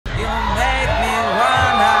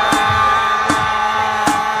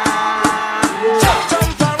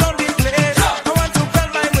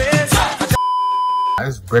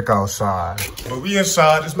brick outside. But we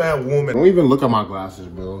inside, this man warm. Don't even look at my glasses,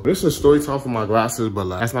 bro. This is a story time for my glasses, but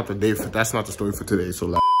like, that's not the story for today, so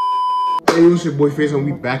like. Hey, it's your boy Face, and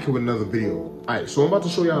we back here with another video. Alright, so I'm about to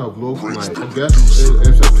show y'all a vlog from like, I guess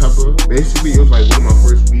in September. Basically, it was like one of my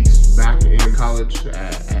first weeks back in college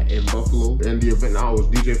in Buffalo. And the event I was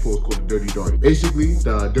DJ for was called the Dirty Darty. Basically,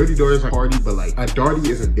 the Dirty Darty is a party, but like a Darty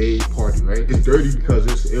is a day party, right? It's dirty because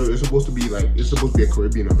it's supposed to be like, it's supposed to be a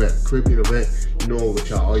Caribbean event. You know, with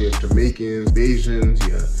y'all, all your Jamaicans, Asians,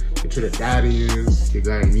 your Trinidadians, your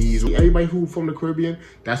Guyanese, everybody who from the Caribbean,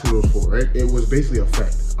 that's what it was for, right? It was basically a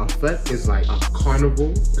fete. A fete is like a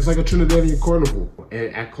carnival. It's like a Trinidadian carnival.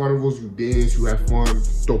 And at carnivals, you dance, you have fun,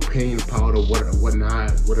 throw paint, powder,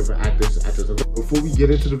 whatnot, whatever at this event. Before we get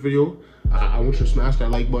into the video, I want you to smash that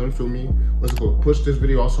like button, feel me? Let's go push this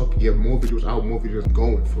video also to get more videos out, more videos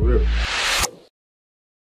going, for real.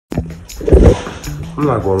 I'm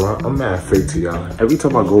not gonna lie, I'm mad fake to y'all. Every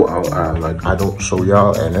time I go out, I don't show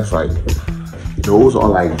y'all, and it's like, those are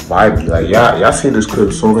like vibey. Like y'all seen this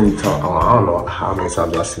clip so many times. I don't know how many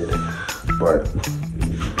times y'all seen it, but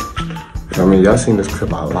I mean, y'all seen this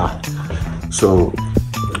clip a lot. So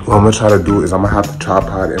what I'm gonna try to do is I'm gonna have the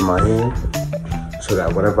tripod in my hand, so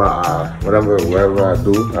that wherever I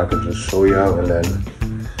do, I can just show y'all, and then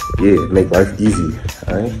yeah, make life easy.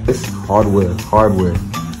 Alright, this hardware.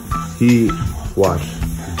 Watch,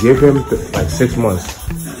 give him like 6 months.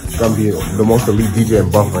 It's gonna be the most elite DJ in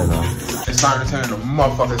Buff right now. It's time to turn the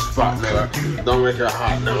motherfucking spot, nigga. Don't make it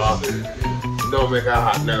hot, nigga. Don't make it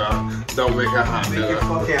hot, nigga. Don't make it hot,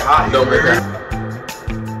 nigga. Don't make it hot.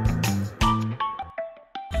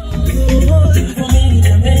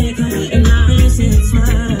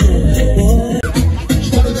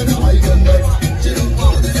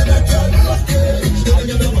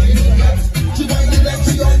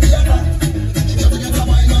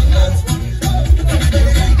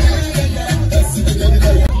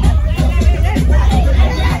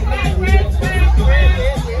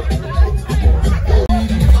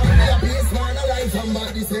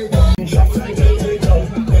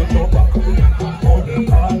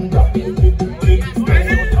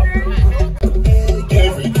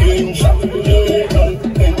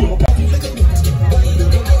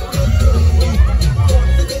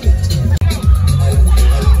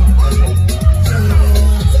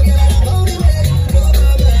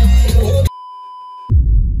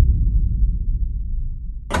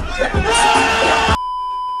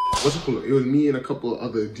 It was me and a couple of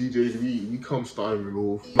other DJs. We come starting to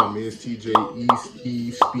move. My man's TJ,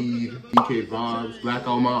 East, Speed, DK Vibes, Black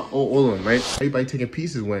Alma, all of them, right? Everybody taking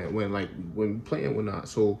pieces when playing or not.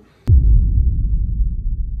 So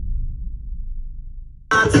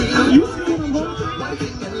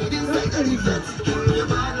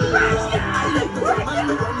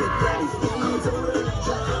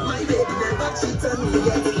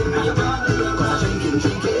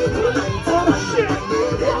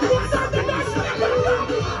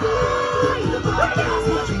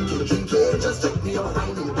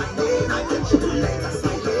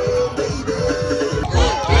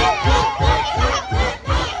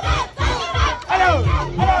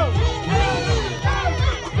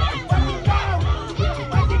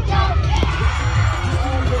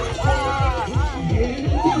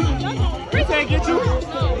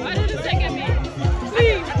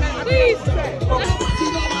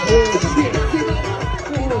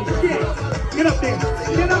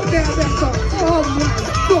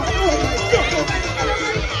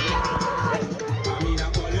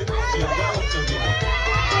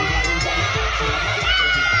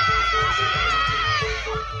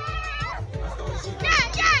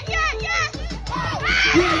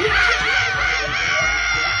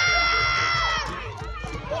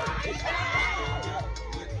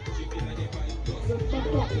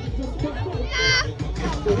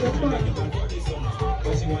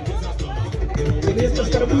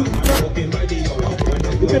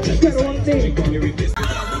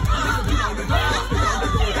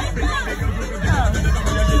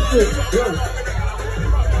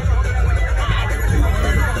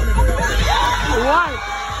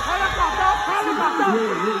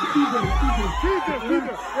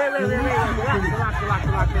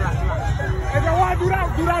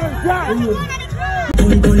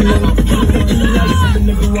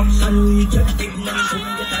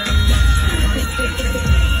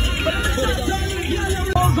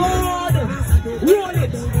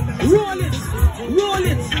Roll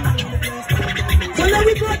it. So let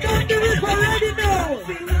me go down the river, ready